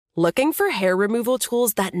Looking for hair removal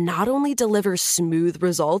tools that not only deliver smooth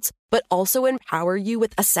results, but also empower you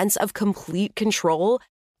with a sense of complete control?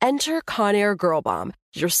 Enter Conair Girl Bomb,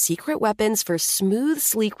 your secret weapons for smooth,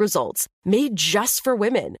 sleek results, made just for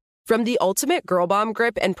women. From the ultimate Girl Bomb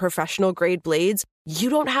grip and professional-grade blades, you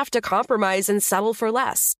don't have to compromise and settle for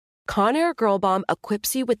less. Conair Girl Bomb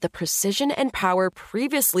equips you with the precision and power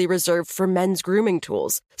previously reserved for men's grooming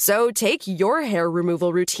tools. So take your hair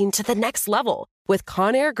removal routine to the next level with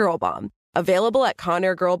Conair Girl Bomb. Available at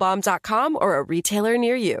ConairGirlBomb.com or a retailer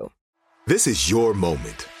near you. This is your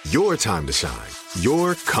moment, your time to shine,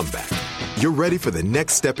 your comeback. You're ready for the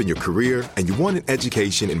next step in your career, and you want an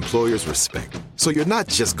education employers respect. So you're not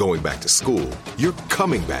just going back to school, you're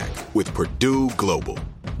coming back with Purdue Global.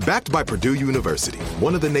 Backed by Purdue University,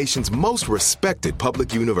 one of the nation's most respected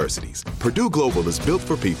public universities, Purdue Global is built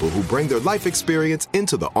for people who bring their life experience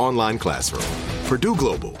into the online classroom. Purdue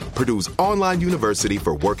Global, Purdue's online university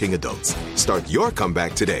for working adults. Start your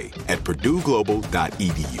comeback today at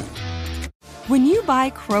purdueglobal.edu. When you buy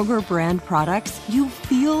Kroger brand products, you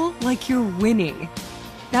feel like you're winning.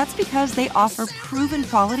 That's because they offer proven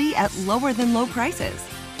quality at lower than low prices.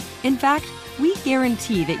 In fact, we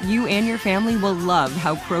guarantee that you and your family will love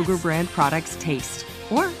how Kroger brand products taste,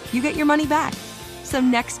 or you get your money back. So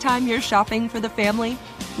next time you're shopping for the family,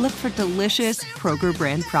 look for delicious Kroger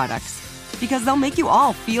brand products, because they'll make you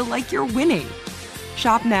all feel like you're winning.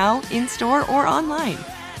 Shop now, in-store, or online.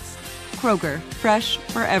 Kroger, fresh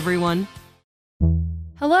for everyone.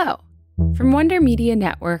 Hello. From Wonder Media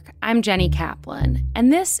Network, I'm Jenny Kaplan,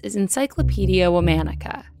 and this is Encyclopedia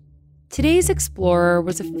Womanica. Today's explorer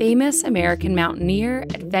was a famous American mountaineer,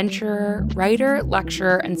 adventurer, writer,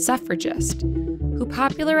 lecturer, and suffragist who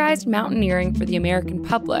popularized mountaineering for the American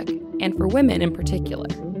public and for women in particular.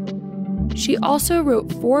 She also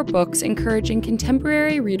wrote 4 books encouraging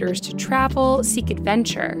contemporary readers to travel, seek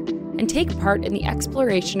adventure, and take part in the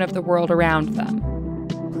exploration of the world around them.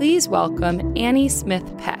 Please welcome Annie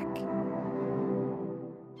Smith Peck.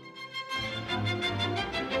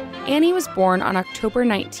 Annie was born on October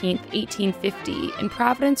 19, 1850, in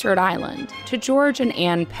Providence, Rhode Island, to George and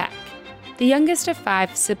Anne Peck. The youngest of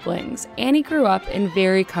 5 siblings, Annie grew up in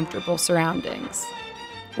very comfortable surroundings.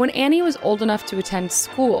 When Annie was old enough to attend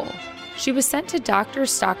school, she was sent to Dr.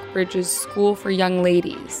 Stockbridge's School for Young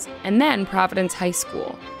Ladies, and then Providence High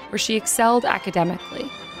School, where she excelled academically.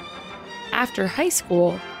 After high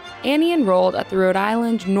school, Annie enrolled at the Rhode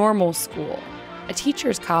Island Normal School, a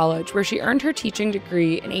teacher's college where she earned her teaching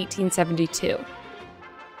degree in 1872.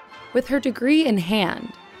 With her degree in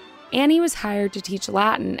hand, Annie was hired to teach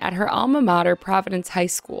Latin at her alma mater, Providence High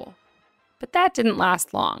School. But that didn't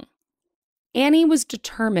last long. Annie was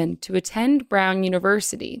determined to attend Brown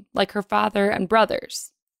University, like her father and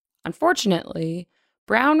brothers. Unfortunately,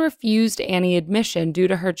 Brown refused Annie admission due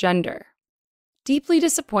to her gender. Deeply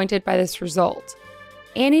disappointed by this result,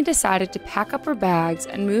 Annie decided to pack up her bags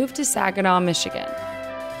and move to Saginaw, Michigan.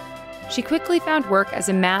 She quickly found work as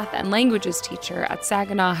a math and languages teacher at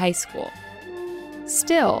Saginaw High School.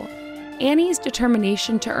 Still, Annie's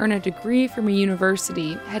determination to earn a degree from a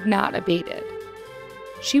university had not abated.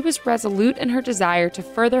 She was resolute in her desire to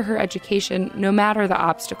further her education no matter the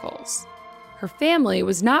obstacles. Her family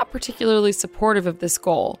was not particularly supportive of this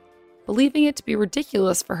goal, believing it to be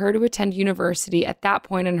ridiculous for her to attend university at that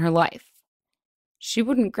point in her life. She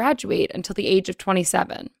wouldn't graduate until the age of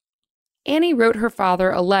 27. Annie wrote her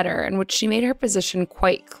father a letter in which she made her position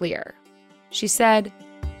quite clear. She said,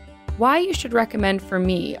 "Why you should recommend for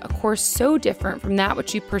me a course so different from that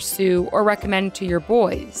which you pursue or recommend to your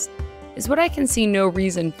boys is what I can see no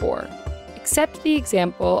reason for, except the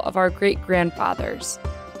example of our great-grandfathers,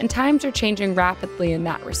 and times are changing rapidly in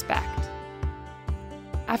that respect."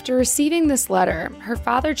 After receiving this letter, her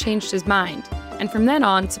father changed his mind, and from then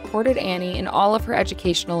on supported Annie in all of her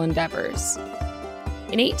educational endeavors.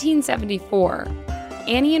 In 1874,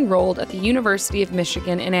 Annie enrolled at the University of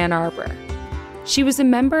Michigan in Ann Arbor. She was a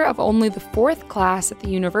member of only the 4th class at the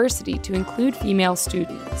university to include female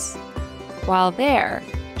students. While there,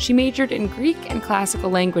 she majored in Greek and classical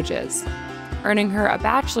languages, earning her a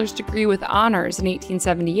bachelor's degree with honors in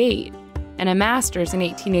 1878 and a master's in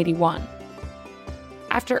 1881.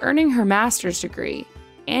 After earning her master's degree,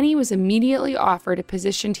 Annie was immediately offered a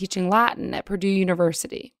position teaching Latin at Purdue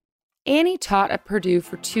University. Annie taught at Purdue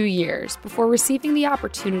for 2 years before receiving the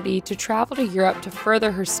opportunity to travel to Europe to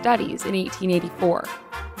further her studies in 1884.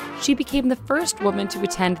 She became the first woman to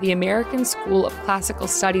attend the American School of Classical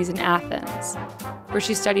Studies in Athens, where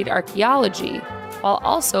she studied archaeology while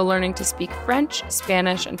also learning to speak French,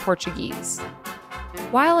 Spanish, and Portuguese.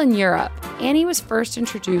 While in Europe, Annie was first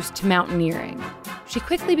introduced to mountaineering. she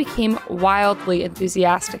quickly became wildly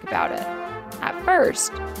enthusiastic about it. At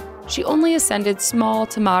first, she only ascended small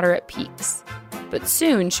to moderate peaks, but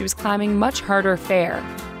soon she was climbing much harder fare,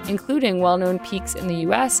 including well-known peaks in the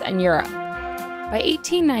US and Europe. By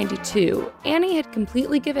 1892, Annie had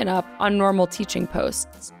completely given up on normal teaching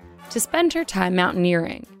posts to spend her time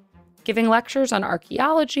mountaineering, giving lectures on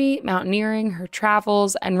archaeology, mountaineering, her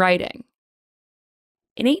travels, and writing.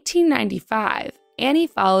 In 1895, Annie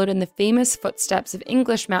followed in the famous footsteps of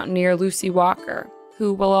English mountaineer Lucy Walker,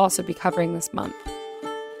 who we'll also be covering this month,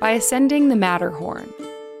 by ascending the Matterhorn.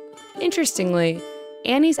 Interestingly,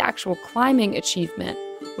 Annie's actual climbing achievement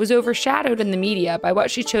was overshadowed in the media by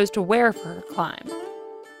what she chose to wear for her climb.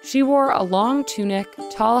 She wore a long tunic,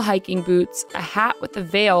 tall hiking boots, a hat with a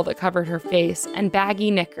veil that covered her face, and baggy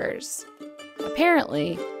knickers.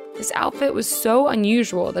 Apparently, this outfit was so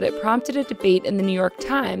unusual that it prompted a debate in the New York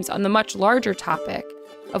Times on the much larger topic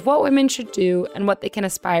of what women should do and what they can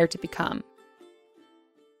aspire to become.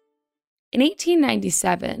 In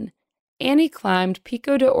 1897, Annie climbed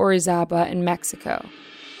Pico de Orizaba in Mexico,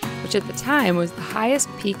 which at the time was the highest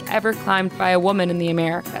peak ever climbed by a woman in the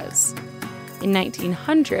Americas. In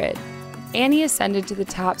 1900, Annie ascended to the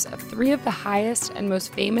tops of 3 of the highest and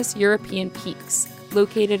most famous European peaks,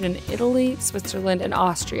 located in Italy, Switzerland, and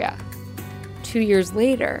Austria. 2 years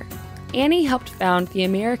later, Annie helped found the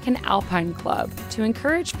American Alpine Club to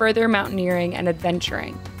encourage further mountaineering and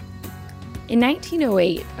adventuring. In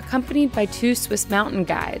 1908, accompanied by 2 Swiss mountain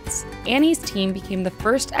guides, Annie's team became the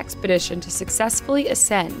first expedition to successfully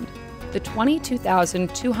ascend the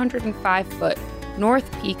 22,205-foot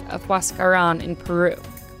North Peak of Huascarán in Peru.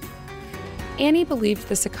 Annie believed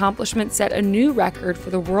this accomplishment set a new record for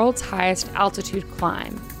the world's highest altitude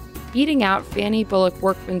climb, beating out Fanny Bullock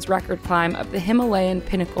Workman's record climb of the Himalayan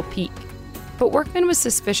Pinnacle Peak. But Workman was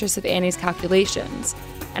suspicious of Annie's calculations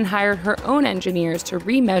and hired her own engineers to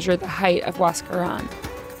remeasure the height of Huascarán.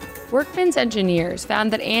 Workman's engineers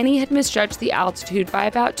found that Annie had misjudged the altitude by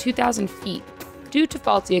about 2,000 feet due to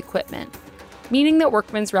faulty equipment, meaning that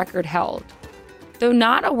Workman's record held. Though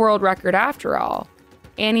not a world record after all,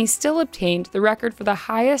 Annie still obtained the record for the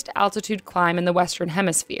highest altitude climb in the Western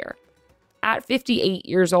Hemisphere, at 58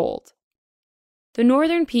 years old. The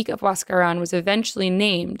northern peak of Huascarán was eventually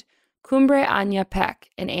named Cumbre Aña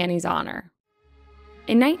Pech in Annie's honor.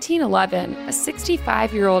 In 1911, a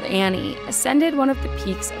 65-year-old Annie ascended one of the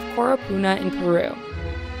peaks of Corupuna in Peru.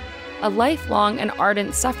 A lifelong and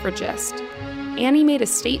ardent suffragist, Annie made a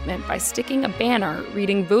statement by sticking a banner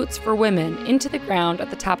reading "Votes for Women" into the ground at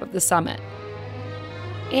the top of the summit.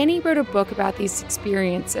 Annie wrote a book about these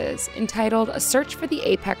experiences entitled A Search for the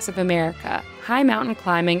Apex of America, High Mountain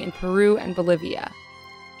Climbing in Peru and Bolivia.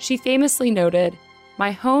 She famously noted,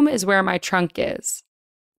 "My home is where my trunk is."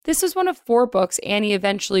 This was one of 4 books Annie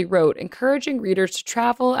eventually wrote, encouraging readers to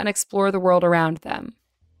travel and explore the world around them.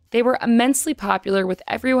 They were immensely popular with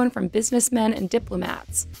everyone from businessmen and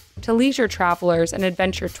diplomats to leisure travelers and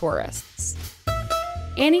adventure tourists.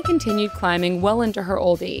 Annie continued climbing well into her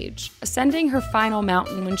old age, ascending her final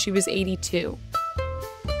mountain when she was 82.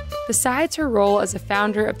 Besides her role as a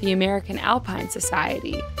founder of the American Alpine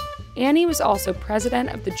Society, Annie was also president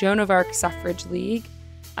of the Joan of Arc Suffrage League,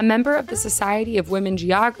 a member of the Society of Women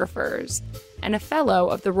Geographers, and a fellow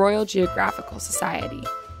of the Royal Geographical Society.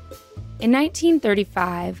 In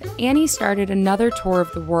 1935, Annie started another tour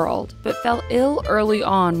of the world, but fell ill early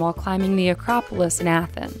on while climbing the Acropolis in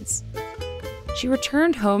Athens. She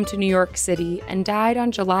returned home to New York City and died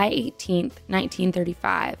on July 18,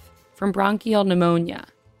 1935, from bronchial pneumonia.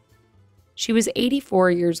 She was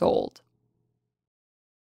 84 years old.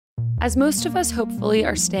 As most of us hopefully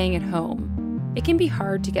are staying at home, it can be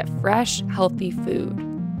hard to get fresh, healthy food.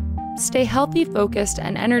 Stay healthy, focused,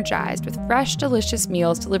 and energized with fresh, delicious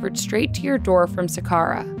meals delivered straight to your door from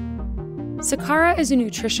Sakara. Sakara is a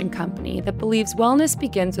nutrition company that believes wellness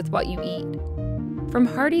begins with what you eat. From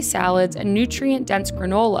hearty salads and nutrient-dense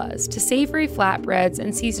granolas to savory flatbreads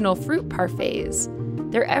and seasonal fruit parfaits,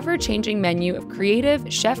 their ever-changing menu of creative,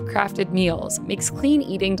 chef-crafted meals makes clean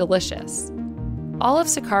eating delicious. All of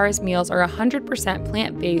Sakara's meals are 100%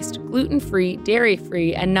 plant-based, gluten-free,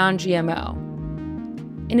 dairy-free, and non-GMO.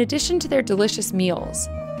 In addition to their delicious meals,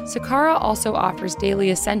 Sakara also offers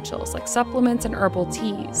daily essentials like supplements and herbal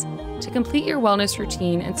teas to complete your wellness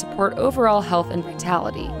routine and support overall health and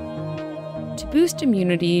vitality. To boost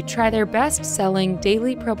immunity, try their best-selling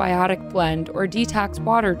daily probiotic blend or detox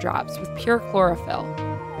water drops with pure chlorophyll.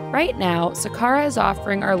 Right now, Sakara is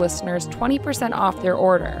offering our listeners 20% off their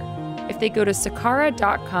order if they go to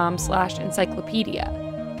sakara.com/encyclopedia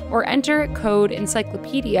or enter code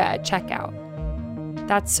encyclopedia at checkout.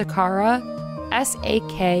 That's Sakara,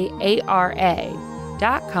 Sakara,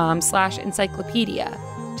 sakara.com/encyclopedia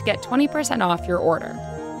to get 20% off your order.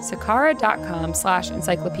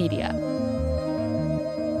 sakara.com/encyclopedia.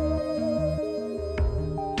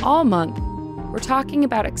 All month, we're talking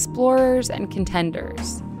about explorers and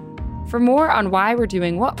contenders. For more on why we're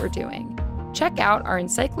doing what we're doing, check out our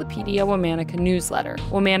Encyclopedia Womanica newsletter,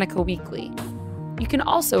 Womanica Weekly. You can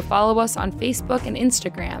also follow us on Facebook and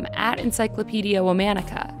Instagram at Encyclopedia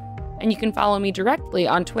Womanica, and you can follow me directly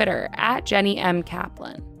on Twitter at Jenny M.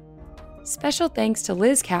 Kaplan. Special thanks to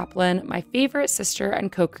Liz Kaplan, my favorite sister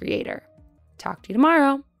and co-creator. Talk to you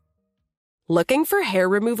tomorrow. Looking for hair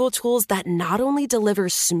removal tools that not only deliver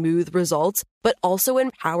smooth results, but also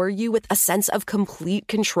empower you with a sense of complete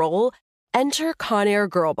control? Enter Conair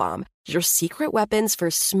Girl Bomb, your secret weapons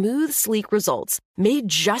for smooth, sleek results, made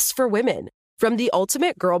just for women. From the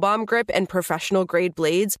ultimate Girl Bomb grip and professional-grade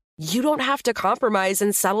blades, you don't have to compromise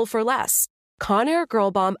and settle for less. Conair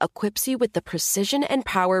Girl Bomb equips you with the precision and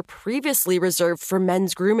power previously reserved for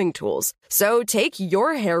men's grooming tools. So take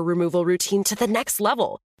your hair removal routine to the next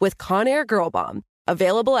level with Conair Girl Bomb.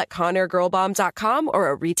 Available at ConairGirlBomb.com or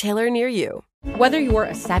a retailer near you. Whether you're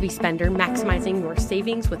a savvy spender maximizing your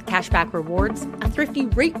savings with cashback rewards, a thrifty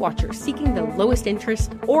rate watcher seeking the lowest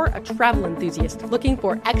interest, or a travel enthusiast looking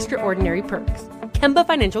for extraordinary perks, Kemba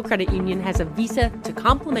Financial Credit Union has a visa to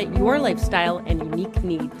complement your lifestyle and unique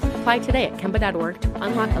needs. Apply today at Kemba.org to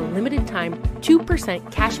unlock a limited-time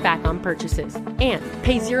 2% cash back on purchases and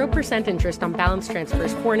pay 0% interest on balance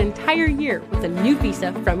transfers for an entire year with a new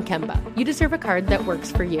visa from Kemba. You deserve a card that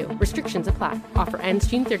works for you. Restrictions apply. Offer ends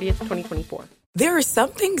June 30th, 2024. There are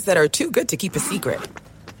some things that are too good to keep a secret.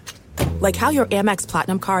 Like how your Amex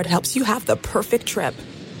Platinum card helps you have the perfect trip.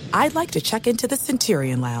 I'd like to check into the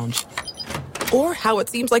Centurion Lounge. Or how it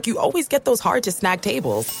seems like you always get those hard-to-snag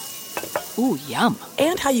tables. Ooh, yum.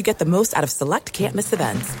 And how you get the most out of select can't-miss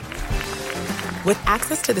events. With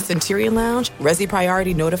access to the Centurion Lounge, Resi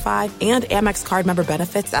Priority Notify, and Amex card member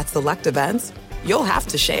benefits at select events, you'll have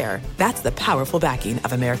to share. That's the powerful backing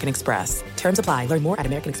of American Express. Terms apply. Learn more at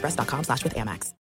americanexpress.com/withAmex.